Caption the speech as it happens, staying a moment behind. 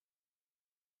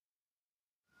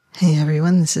Hey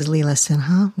everyone, this is Leela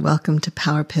Sinha. Welcome to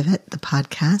Power Pivot, the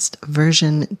podcast,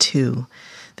 version 2.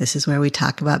 This is where we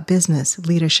talk about business,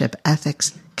 leadership,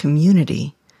 ethics,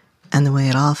 community, and the way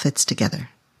it all fits together.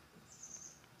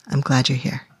 I'm glad you're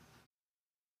here.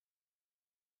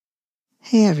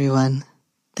 Hey everyone,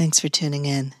 thanks for tuning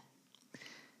in.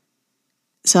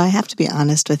 So I have to be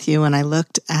honest with you, when I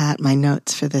looked at my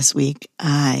notes for this week,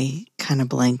 I kind of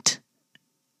blinked.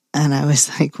 And I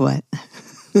was like, what?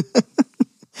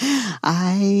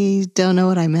 I don't know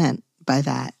what I meant by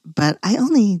that, but I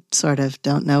only sort of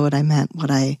don't know what I meant. What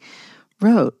I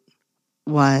wrote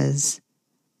was,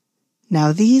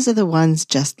 now these are the ones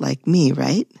just like me,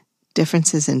 right?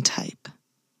 Differences in type.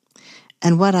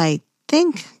 And what I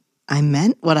think I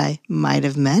meant, what I might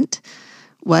have meant,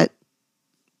 what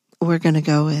we're going to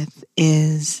go with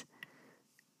is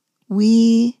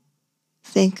we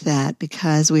think that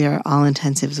because we are all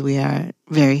intensives, we are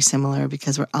very similar.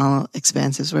 Because we're all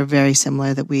expansives, we're very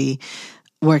similar, that we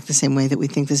work the same way, that we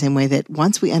think the same way, that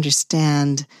once we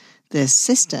understand this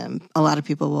system, a lot of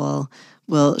people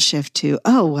will shift to,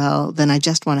 oh, well, then I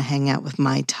just want to hang out with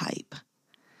my type,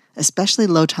 especially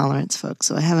low tolerance folks.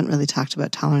 So I haven't really talked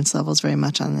about tolerance levels very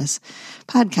much on this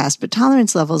podcast, but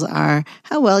tolerance levels are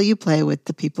how well you play with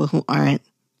the people who aren't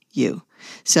you.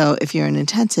 So if you're an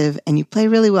intensive and you play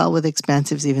really well with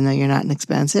expansives, even though you're not an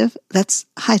expansive, that's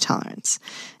high tolerance.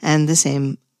 And the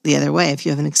same the other way. If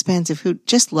you have an expansive who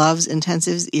just loves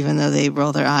intensives, even though they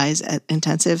roll their eyes at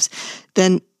intensives,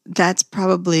 then that's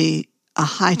probably a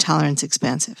high tolerance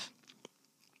expansive.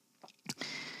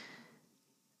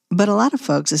 But a lot of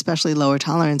folks, especially lower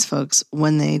tolerance folks,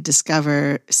 when they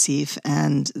discover sief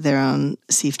and their own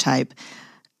sief type,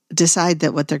 decide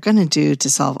that what they're going to do to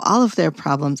solve all of their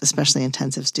problems, especially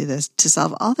intensives do this, to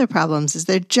solve all their problems is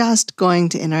they're just going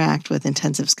to interact with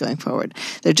intensives going forward.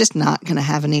 They're just not going to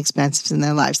have any expansives in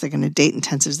their lives. They're going to date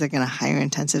intensives. They're going to hire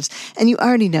intensives. And you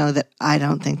already know that I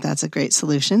don't think that's a great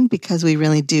solution, because we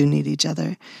really do need each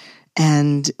other.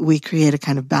 And we create a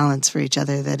kind of balance for each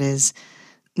other that is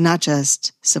not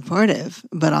just supportive,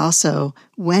 but also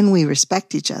when we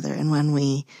respect each other and when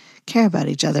we care about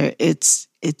each other, it's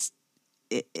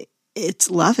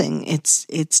loving,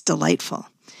 it's delightful.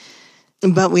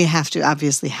 But we have to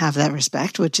obviously have that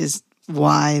respect, which is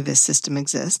why this system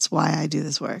exists, why I do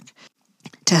this work,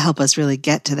 to help us really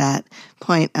get to that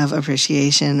point of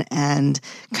appreciation and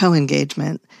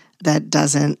co-engagement that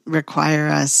doesn't require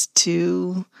us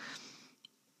to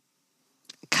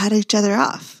cut each other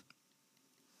off,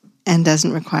 and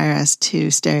doesn't require us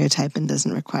to stereotype, and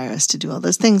doesn't require us to do all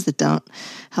those things that don't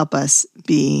help us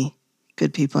be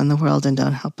good people in the world and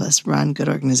don't help us run good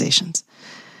organizations.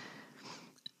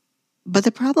 But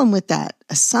the problem with that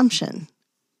assumption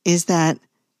is that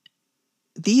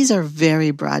these are very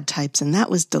broad types, and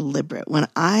that was deliberate. When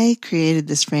I created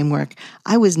this framework,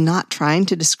 I was not trying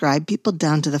to describe people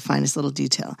down to the finest little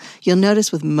detail. You'll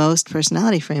notice with most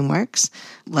personality frameworks,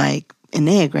 like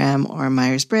Enneagram or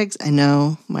Myers-Briggs, I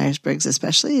know Myers-Briggs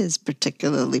especially is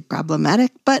particularly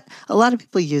problematic, but a lot of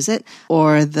people use it,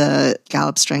 or the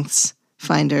Gallup Strengths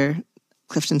Finder,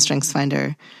 Clifton Strengths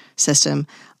Finder system.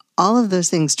 All of those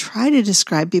things try to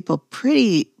describe people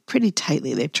pretty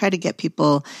tightly. They try to get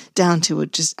people down to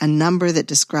just a number that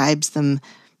describes them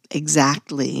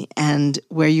exactly, and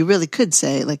where you really could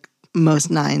say, like,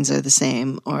 most 9s are the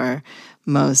same, or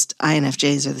most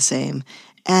INFJs are the same.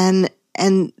 And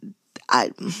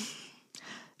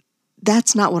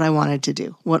that's not what I wanted to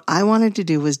do. What I wanted to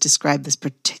do was describe this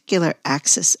particular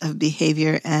axis of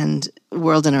behavior and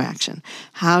world interaction.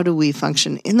 How do we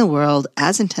function in the world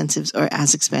as intensives or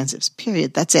as expansives?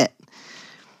 Period. That's it.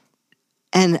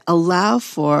 And allow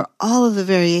for all of the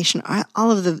variation,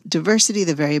 all of the diversity,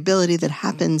 the variability that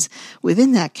happens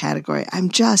within that category. I'm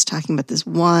just talking about this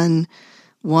one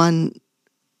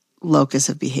locus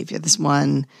of behavior, this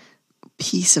one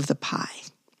piece of the pie.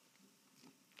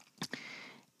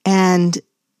 And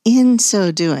in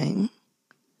so doing,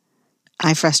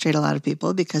 I frustrate a lot of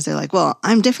people because they're like, well,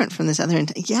 I'm different from this other.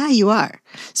 Yeah, you are.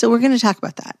 So we're going to talk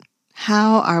about that.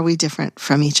 How are we different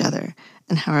from each other?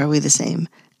 And how are we the same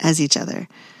as each other?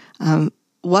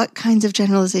 What kinds of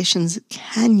generalizations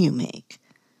can you make?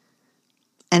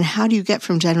 And how do you get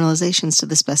from generalizations to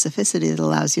the specificity that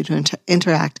allows you to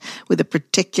interact with a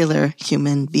particular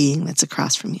human being that's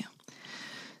across from you?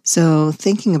 So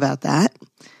thinking about that,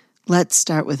 let's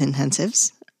start with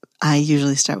intensives. I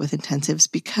usually start with intensives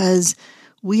because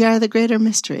we are the greater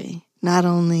mystery, not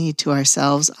only to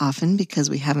ourselves often because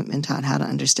we haven't been taught how to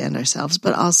understand ourselves,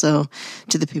 but also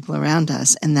to the people around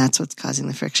us, and that's what's causing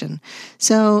the friction.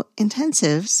 So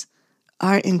intensives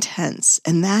are intense,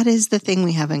 and that is the thing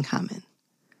we have in common.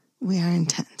 We are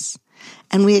intense.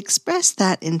 And we express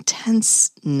that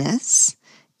intenseness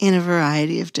in a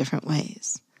variety of different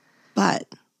ways. But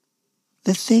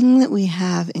the thing that we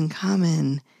have in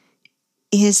common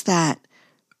is that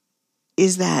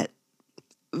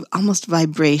almost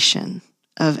vibration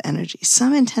of energy.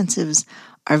 Some intensives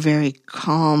are very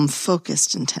calm,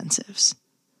 focused intensives,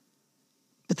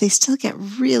 but they still get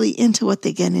really into what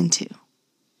they get into.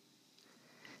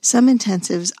 Some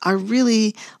intensives are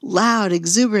really loud,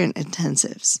 exuberant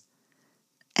intensives,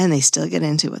 and they still get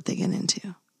into what they get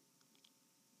into.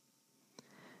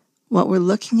 What we're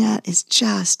looking at is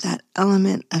just that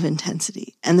element of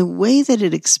intensity. And the way that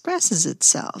it expresses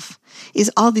itself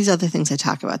is all these other things I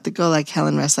talk about. The go like hell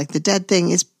and rest like the dead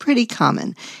thing is pretty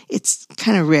common. It's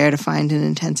kind of rare to find an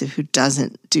intensive who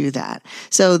doesn't do that.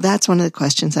 So that's one of the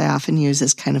questions I often use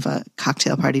as kind of a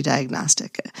cocktail party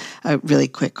diagnostic, a really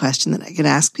quick question that I can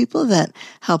ask people that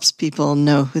helps people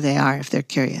know who they are if they're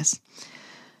curious.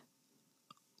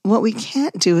 What we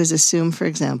can't do is assume, for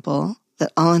example,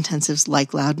 that all intensives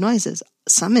like loud noises.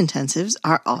 Some intensives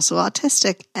are also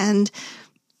autistic and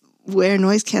wear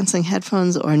noise-canceling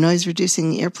headphones or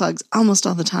noise-reducing earplugs almost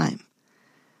all the time.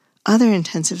 Other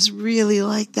intensives really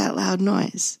like that loud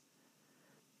noise.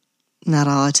 Not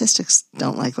all autistics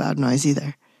don't like loud noise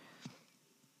either.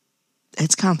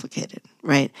 It's complicated,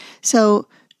 right? So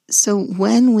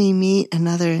when we meet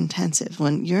another intensive,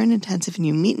 when you're an intensive and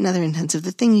you meet another intensive,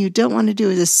 the thing you don't want to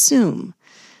do is assume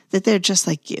that they're just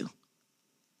like you.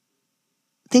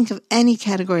 Think of any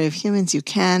category of humans you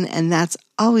can, and that's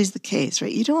always the case,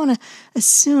 right? You don't want to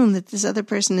assume that this other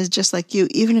person is just like you,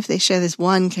 even if they share this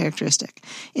one characteristic.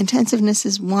 Intensiveness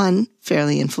is one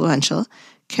fairly influential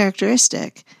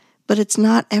characteristic, but it's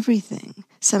not everything.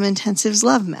 Some intensives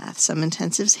love math. Some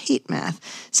intensives hate math.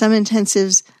 Some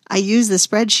intensives, I use the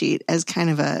spreadsheet as kind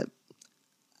of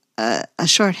a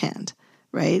shorthand.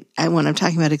 Right? When I'm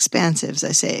talking about expansives,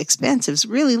 I say expansives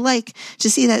really like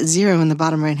to see that 0 in the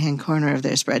bottom right-hand corner of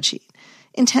their spreadsheet.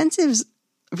 Intensives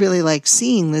really like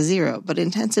seeing the 0, but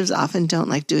intensives often don't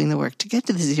like doing the work to get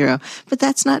to the 0. But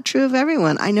that's not true of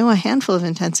everyone. I know a handful of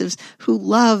intensives who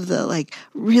love the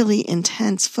really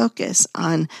intense focus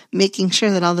on making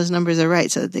sure that all those numbers are right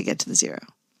so that they get to the 0.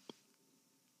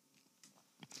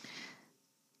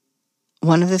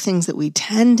 One of the things that we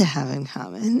tend to have in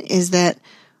common is that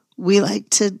we like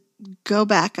to go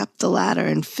back up the ladder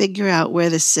and figure out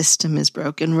where the system is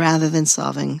broken rather than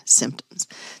solving symptoms.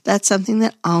 That's something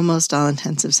that almost all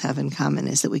intensives have in common,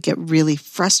 is that we get really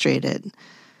frustrated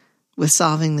with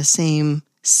solving the same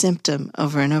symptom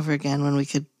over and over again when we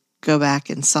could go back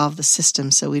and solve the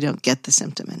system so we don't get the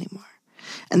symptom anymore.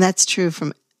 And that's true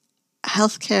from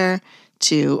healthcare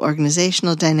to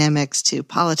organizational dynamics, to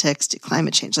politics, to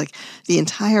climate change, like the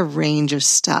entire range of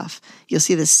stuff. You'll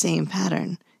see the same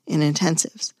pattern in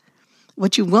intensives.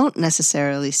 What you won't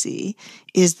necessarily see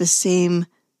is the same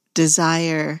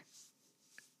desire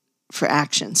for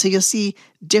action. So you'll see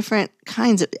different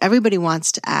kinds of, everybody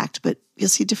wants to act, but you'll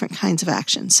see different kinds of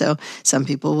action. So some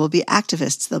people will be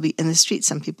activists. They'll be in the street.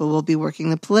 Some people will be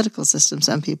working the political system.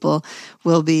 Some people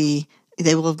they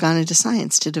will have gone into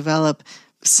science to develop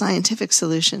scientific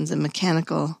solutions and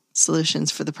mechanical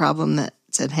solutions for the problem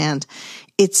that's at hand.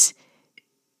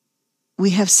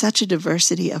 We have such a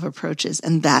diversity of approaches,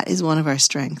 and that is one of our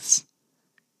strengths.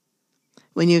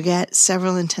 When you get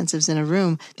several intensives in a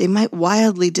room, they might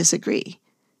wildly disagree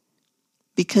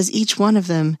because each one of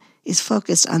them is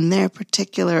focused on their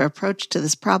particular approach to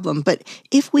this problem. But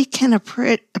if we can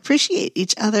appreciate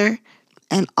each other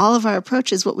and all of our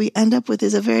approaches, what we end up with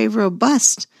is a very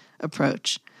robust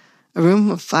approach. A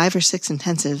room of 5 or 6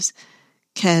 intensives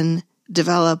can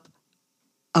develop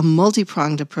a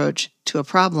multi-pronged approach to a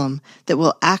problem that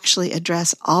will actually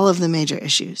address all of the major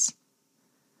issues.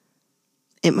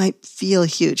 It might feel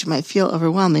huge, it might feel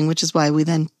overwhelming, which is why we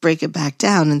then break it back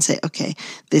down and say, okay,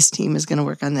 this team is going to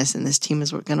work on this and this team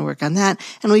is going to work on that.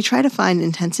 And we try to find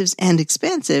intensives and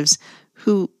expansives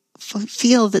who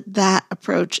feel that that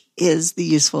approach is the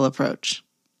useful approach.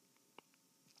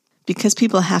 Because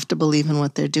people have to believe in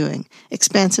what they're doing.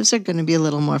 Expansives are going to be a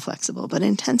little more flexible, but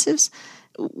intensives,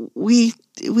 we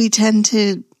tend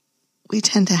to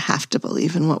have to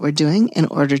believe in what we're doing in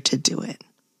order to do it.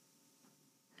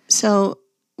 So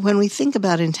when we think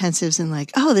about intensives and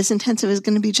this intensive is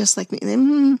going to be just like me,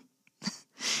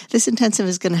 this intensive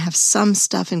is going to have some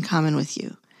stuff in common with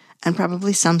you and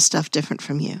probably some stuff different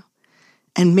from you.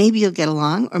 And maybe you'll get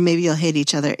along or maybe you'll hate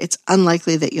each other. It's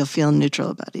unlikely that you'll feel neutral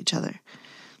about each other.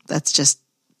 That's just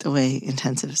the way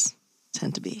intensives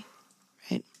tend to be,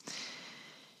 right?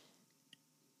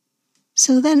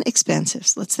 So then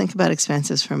expansives. Let's think about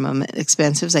expansives for a moment.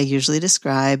 Expansives I usually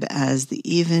describe as the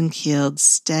even-keeled,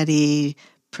 steady,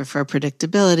 prefer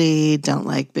predictability, don't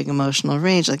like big emotional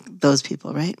range, like those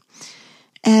people, right?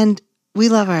 And we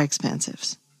love our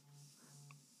expansives.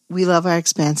 We love our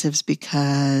expansives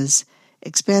because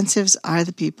expansives are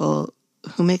the people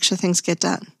who make sure things get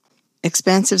done.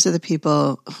 Expansives are the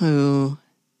people who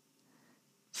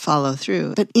follow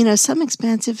through. But, some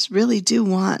expansives really do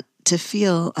want to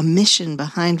feel a mission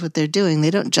behind what they're doing. They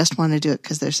don't just want to do it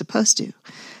because they're supposed to.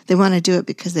 They want to do it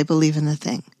because they believe in the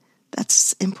thing.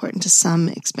 That's important to some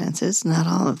expansives, not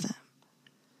all of them.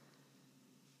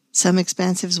 Some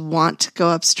expansives want to go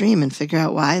upstream and figure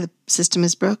out why the system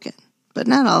is broken, but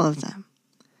not all of them.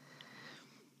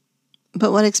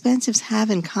 But what expansives have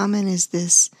in common is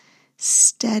this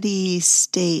steady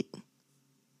state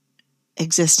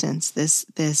existence,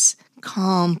 this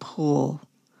calm pool.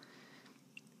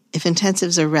 If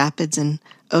intensives are rapids and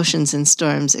oceans and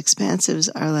storms, expansives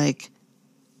are like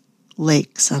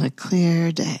lakes on a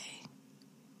clear day.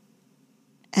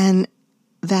 And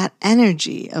that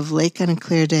energy of lake on a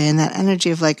clear day and that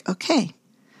energy of like, okay,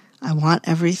 I want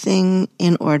everything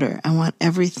in order. I want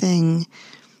everything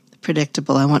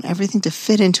predictable. I want everything to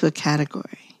fit into a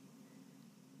category.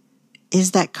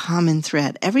 Is that common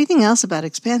thread? Everything else about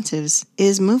expansives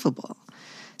is movable.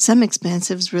 Some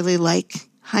expansives really like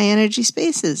high energy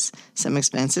spaces. Some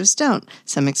expansives don't.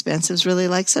 Some expansives really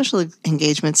like social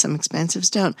engagement. Some expansives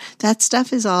don't. That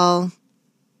stuff is all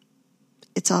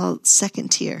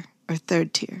second tier or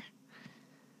third tier.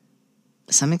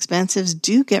 Some expansives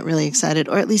do get really excited,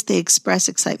 or at least they express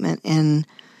excitement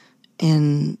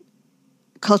in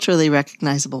culturally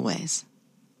recognizable ways.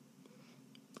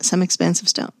 Some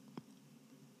expansives don't.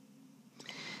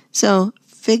 So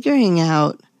figuring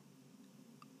out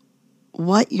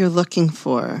what you're looking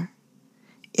for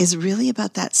is really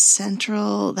about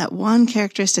that one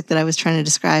characteristic that I was trying to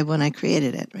describe when I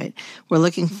created it, right? We're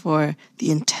looking for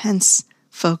the intense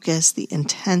focus, the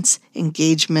intense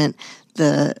engagement,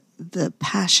 the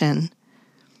passion,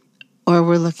 or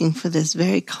we're looking for this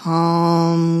very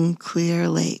calm, clear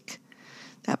lake,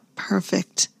 that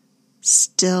perfect,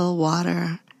 still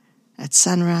water at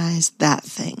sunrise, that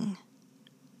thing,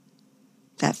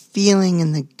 that feeling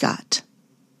in the gut.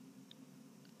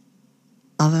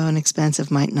 Although an expansive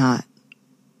might not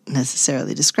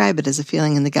necessarily describe it as a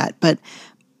feeling in the gut, but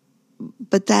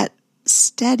that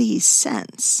steady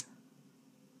sense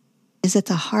is at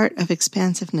the heart of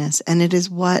expansiveness, and it is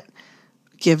what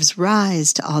gives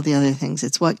rise to all the other things.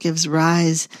 It's what gives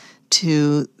rise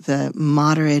to the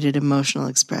moderated emotional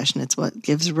expression. It's what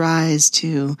gives rise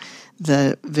to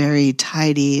the very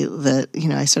tidy,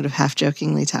 I sort of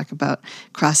half-jokingly talk about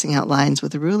crossing out lines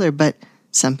with a ruler, but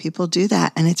some people do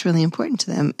that, and it's really important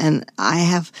to them. And I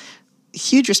have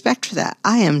huge respect for that.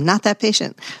 I am not that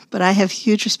patient, but I have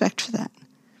huge respect for that.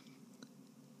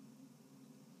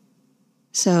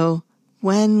 So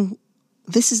when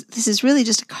this is really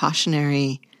just a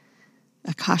cautionary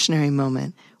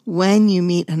moment. When you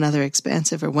meet another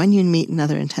expansive, or when you meet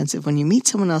another intensive, when you meet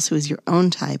someone else who is your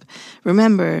own type,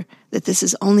 remember that this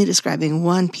is only describing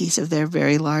one piece of their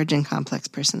very large and complex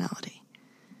personality.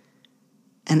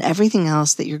 And everything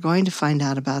else that you're going to find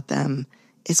out about them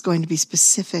is going to be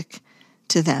specific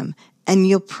to them. And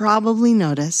you'll probably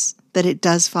notice that it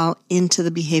does fall into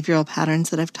the behavioral patterns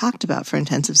that I've talked about for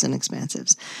intensives and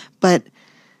expansives. But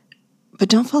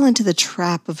don't fall into the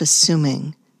trap of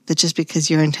assuming that just because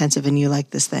you're intensive and you like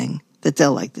this thing, that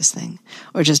they'll like this thing.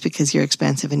 Or just because you're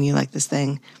expansive and you like this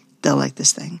thing, they'll like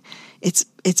this thing.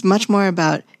 It's much more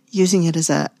about using it as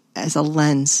a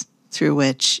lens through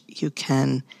which you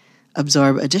can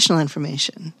absorb additional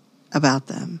information about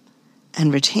them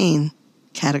and retain,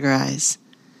 categorize,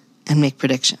 and make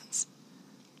predictions.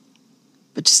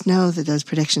 But just know that those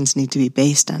predictions need to be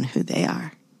based on who they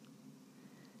are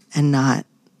and not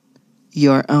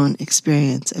your own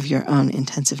experience of your own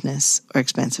intensiveness or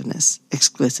expansiveness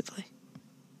exclusively.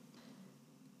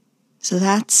 So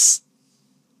that's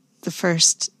the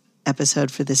first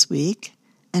episode for this week.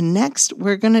 And next,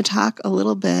 we're going to talk a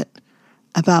little bit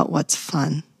about what's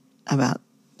fun about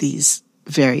these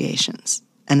variations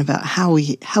and about how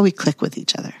we click with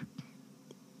each other.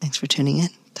 Thanks for tuning in.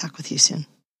 Talk with you soon.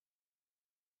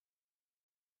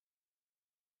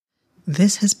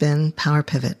 This has been Power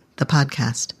Pivot, the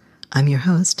podcast. I'm your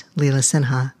host, Leela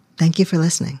Sinha. Thank you for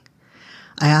listening.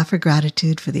 I offer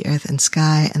gratitude for the earth and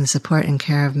sky and the support and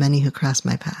care of many who cross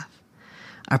my path.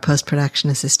 Our post-production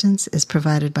assistance is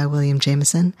provided by William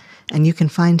Jameson, and you can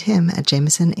find him at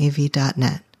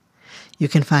jamesonav.net. You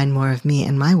can find more of me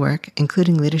and my work,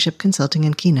 including leadership consulting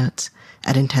and keynotes,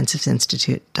 at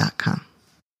intensivesinstitute.com.